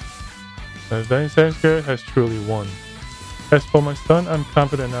 Van Zenskar has truly won. As for my son, I'm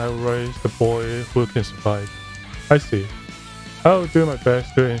confident I'll raise the boy who can survive. I see. I'll do my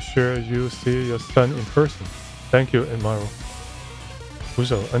best to ensure you see your son in person. Thank you, Admiral.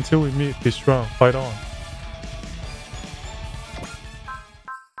 Uzo, until we meet, be strong, fight on.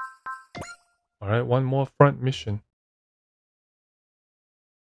 Alright, one more front mission.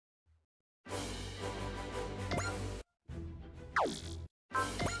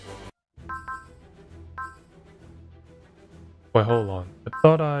 Wait, hold on. I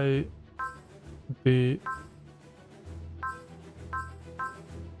thought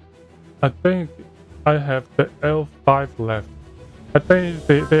I think I have the L5 left. I think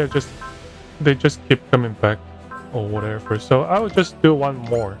they just keep coming back or whatever. So I will just do one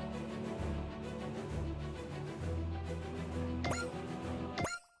more.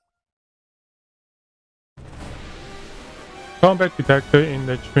 Combat detector in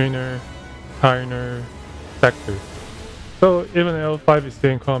the trainer sector. So even L5 is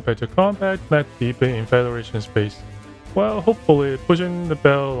still in combat, the combat not deeply in Federation space. Well, hopefully, pushing the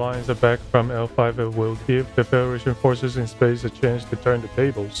battle lines back from L5 will give the Federation forces in space a chance to turn the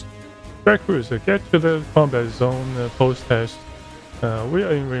tables. Drag Cruiser, get to the combat zone post-test. We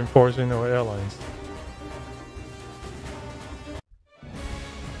are reinforcing our allies.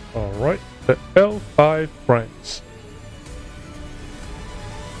 Alright, the L5 friends.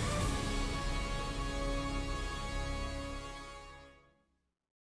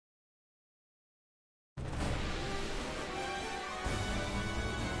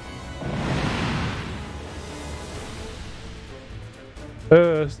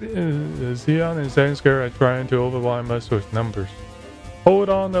 Zeon and Zansker are trying to overwhelm us with numbers. Hold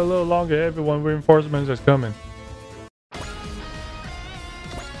on a little longer, everyone. Reinforcements is coming.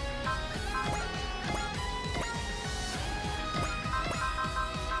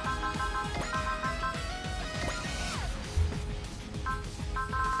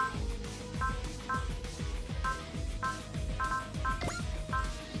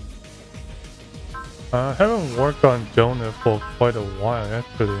 I haven't worked on Jonah for quite a while,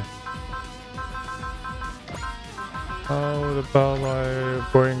 actually. How about I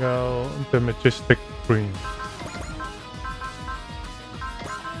bring out the Majestic Green?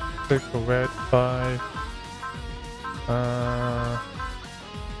 Take a red 5.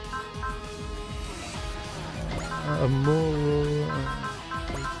 Amuro.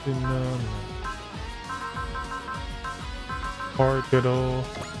 Targetal.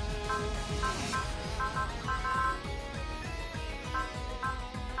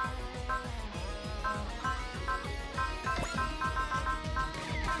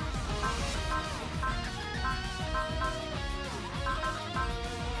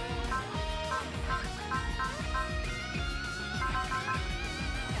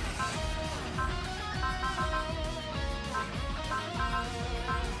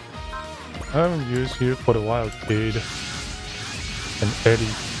 I haven't used you for the Wild Kid and Eddie.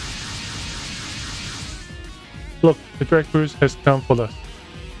 Look, the Drag Cruise has come for us.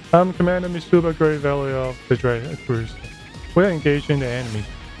 I'm Commander Mitsuba Great Valley of the Drag Cruise. We are engaging the enemy.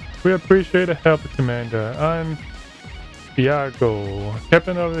 We appreciate the help, Commander. I'm Biago,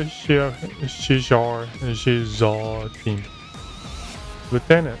 Captain of the Shizar team.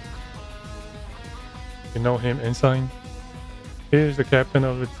 Lieutenant. You know him, Ensign? He is the captain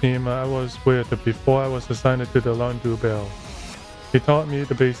of the team I was with before I was assigned to the Londu Bell. He taught me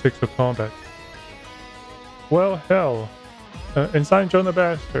the basics of combat. Well, hell. Ensign Jonah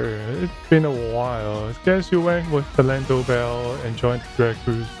Baxter, it's been a while. I guess you went with the Lando Bell and joined the Drag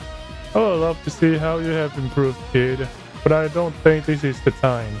Cruise. I would love to see how you have improved, kid, but I don't think this is the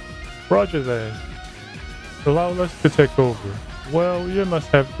time. Roger that. Allow us to take over. Well, you must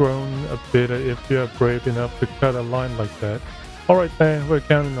have grown a bit if you are brave enough to cut a line like that. Alright then, we're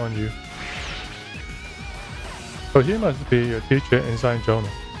counting on you. So he must be your teacher, Ensign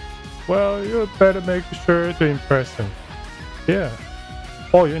Jonah. Well, you better make sure to impress him. Yeah.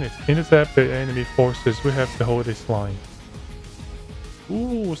 All units, intercept the enemy forces. We have to hold this line.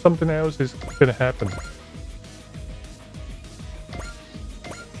 Ooh, something else is gonna happen.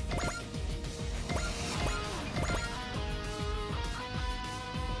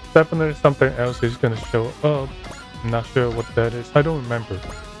 Definitely something else is gonna show up. I'm not sure what that is. I don't remember.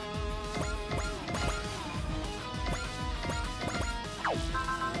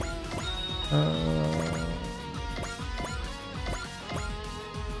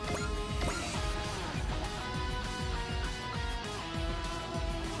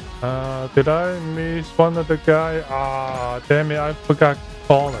 Did I miss one of the guy? Ah, damn it, I forgot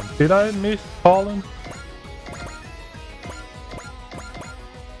Colin. Did I miss Colin?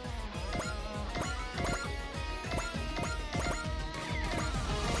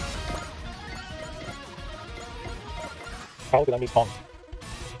 How did I miss Colin?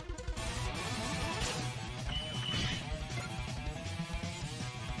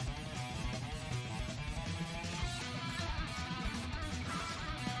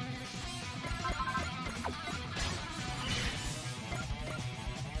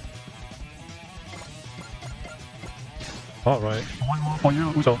 Alright. One more for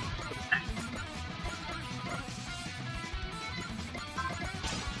you. So.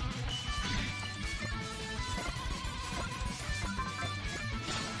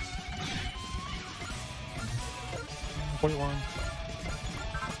 41.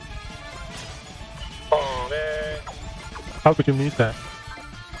 Oh man. How could you miss that?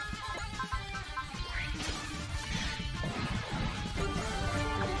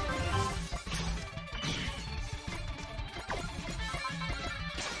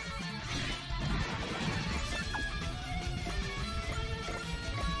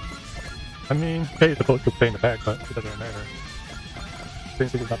 I mean, Kay is supposed to stay in the back, but it doesn't matter.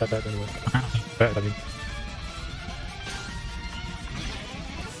 Since it's not that bad anyway. Bad, I mean.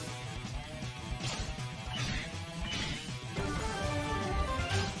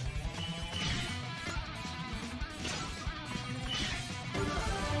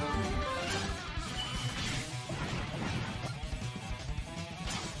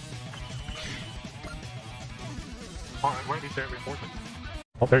 Alright, where is their reinforcement?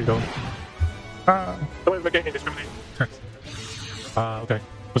 Oh, there you go. Don't even get indiscriminate. Okay.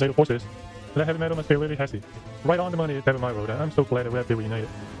 Potato Forces. That heavy metal must be really hefty. Right on the money, Devil May Road. I'm so glad that we have been reunited.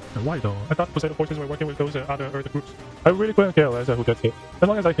 And why though? I thought Potato Forces were working with those other Earth groups. I really couldn't care less who gets hit. As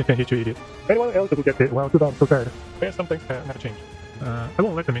long as I can hit you, idiot. Anyone else who gets hit, well, too bad, so sad. There's some things that never change. I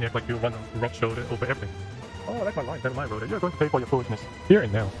won't let the maniac like you run a rough shoulder over everything. Oh, that's my line, Devil May Road. You're going to pay for your foolishness. Here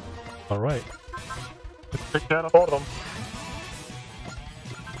and now. Alright. Let's take care of all of them.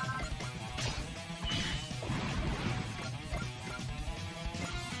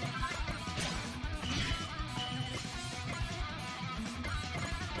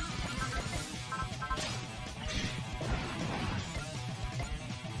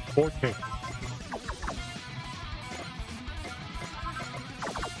 $4K.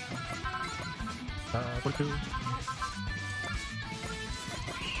 What to do?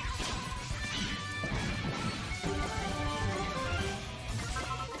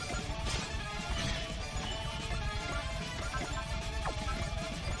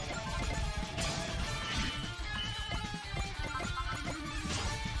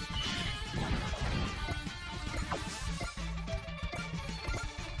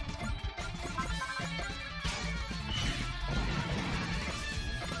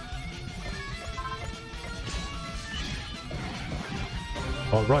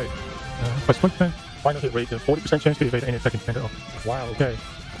 Alright. Plus 20% final hit rate and 40% chance to evade any second defender. Oh, wow, okay.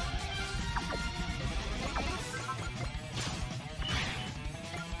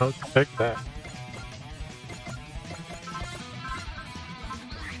 I'll take that.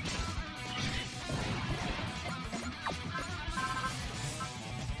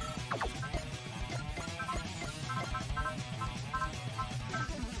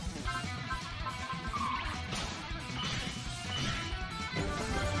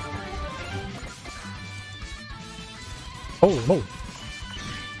 Holy moly.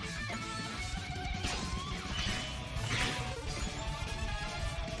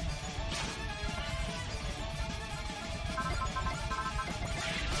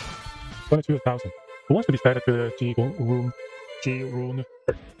 $22,000. Who wants to be static to the G rune?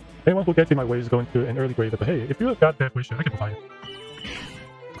 Anyone who gets in my way is going to an early grave, but hey, if you have got that wish, I can provide it.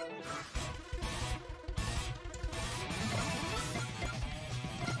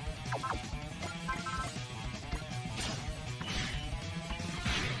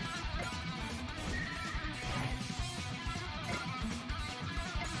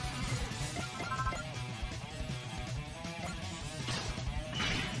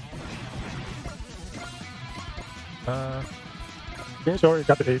 Since you already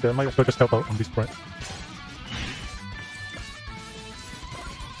got the aid, might as well just help out on this front.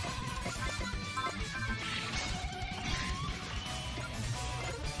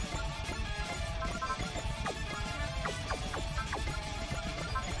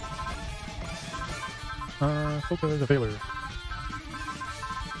 Focus is a failure.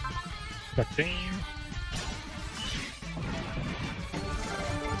 Got game.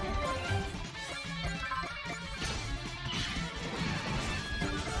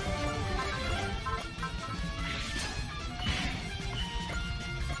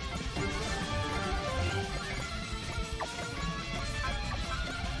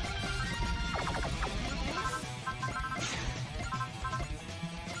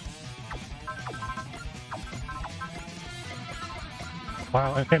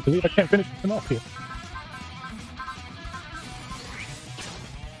 Wow, I can't believe I can't finish him off here.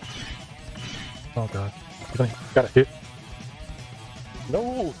 Oh god. He's only got a hit.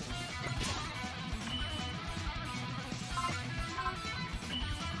 No!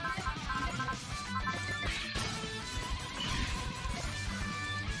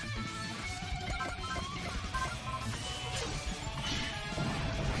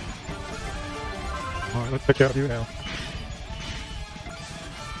 Alright, let's take care of you now.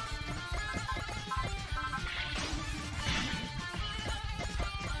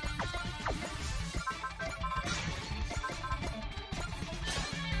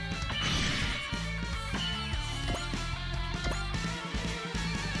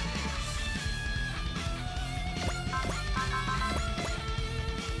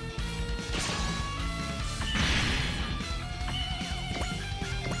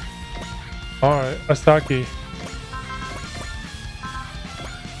 Asaki.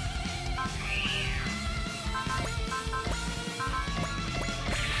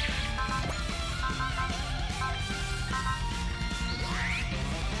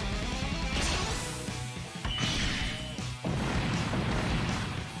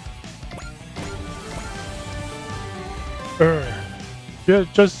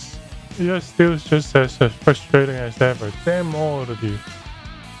 You're still just as frustrating as ever. Damn all of you.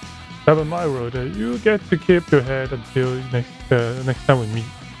 But my road, you get to keep your head until next time we meet.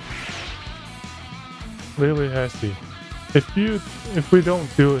 Really Hasty. If we don't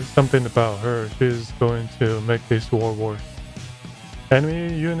do something about her, she's going to make this war worse.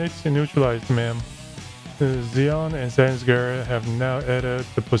 Enemy units neutralized, ma'am. Zeon and Zanzgar have now added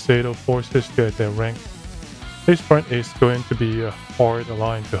the Poseidon forces to their ranks. This front is going to be a hard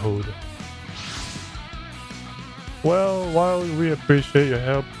line to hold. Well, while we appreciate your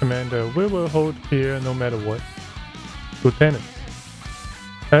help, Commander, we will hold here no matter what. Lieutenant,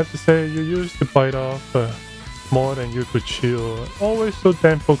 I have to say you used to bite off more than you could chew. Always so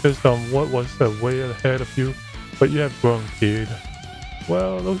damn focused on what was way ahead of you, but you have grown, kid.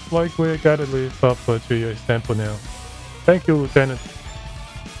 Well, looks like we gotta live up to your example now. Thank you, Lieutenant.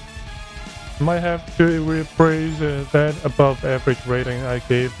 Might have to reappraise that above average rating I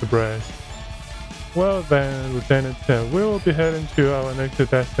gave the brass. Well then, Lieutenant, we'll be heading to our next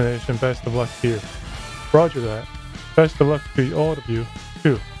destination. Best of luck here. Roger that. Best of luck to all of you,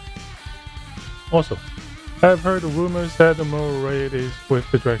 too. Also, I've heard rumors that the Moro raid is with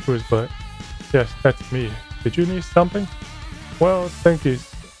the Dracula's, but yes, that's me. Did you need something? Well, thank you.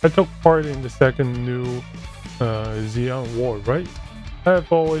 I took part in the second new Zeon war, right?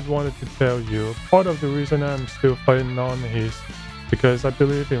 I've always wanted to tell you, part of the reason I'm still fighting on is because I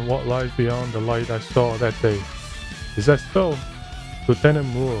believe in what lies beyond the light I saw that day. Is that so? Lieutenant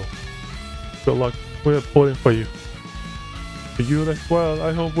Muro, good luck. We're pulling for you. For you as well,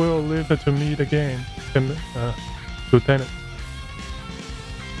 I hope we'll live to meet again, Lieutenant.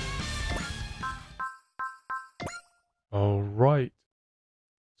 Alright.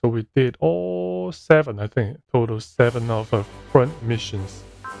 So we did all 7, I think. Total 7 of front missions.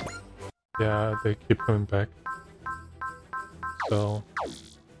 Yeah, they keep coming back. So...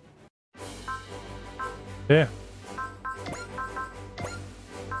 yeah.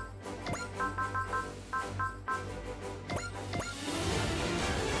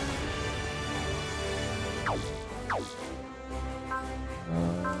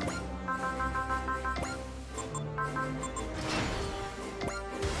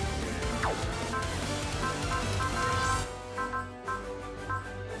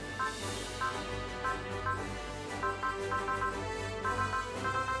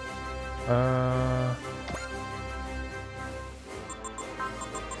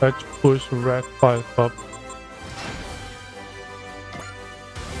 Let's push Red 5 up.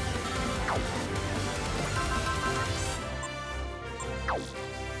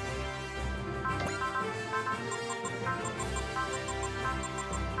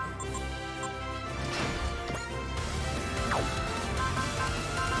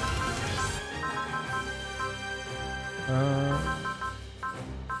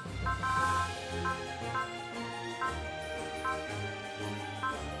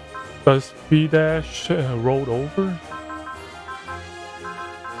 Does B-Dash roll over?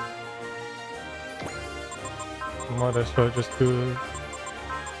 Might as well just do it.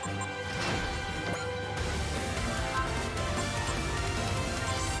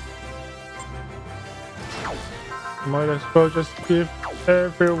 Might as well just give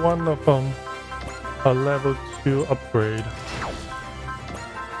every one of them a level 2 upgrade.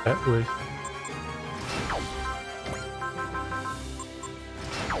 At least.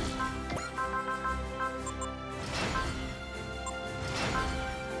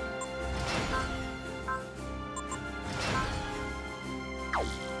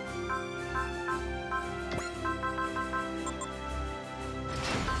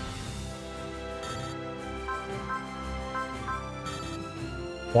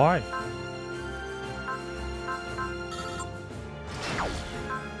 Why?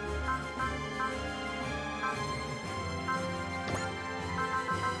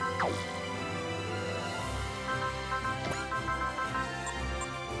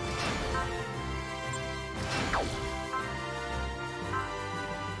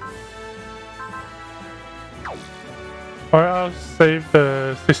 Alright, I'll save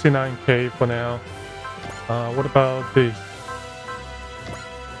the 69k for now. What about this?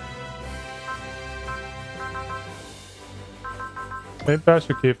 Maybe I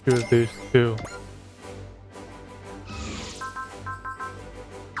should give you this too.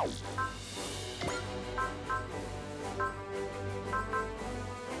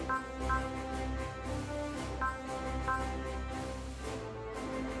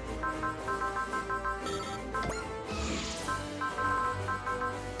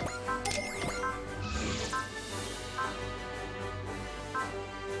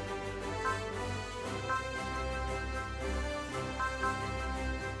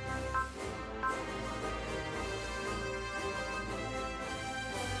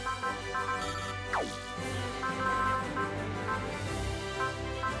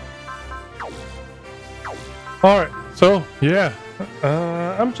 Alright, so yeah,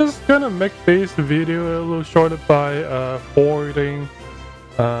 I'm just gonna make this video a little shorter by forwarding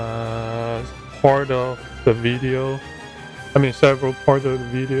part of the video. I mean several parts of the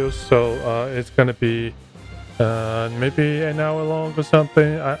video, so it's gonna be maybe an hour long or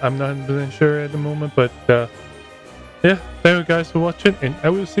something. I'm not really sure at the moment, but yeah, thank you guys for watching, and I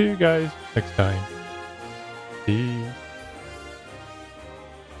will see you guys next time. Peace.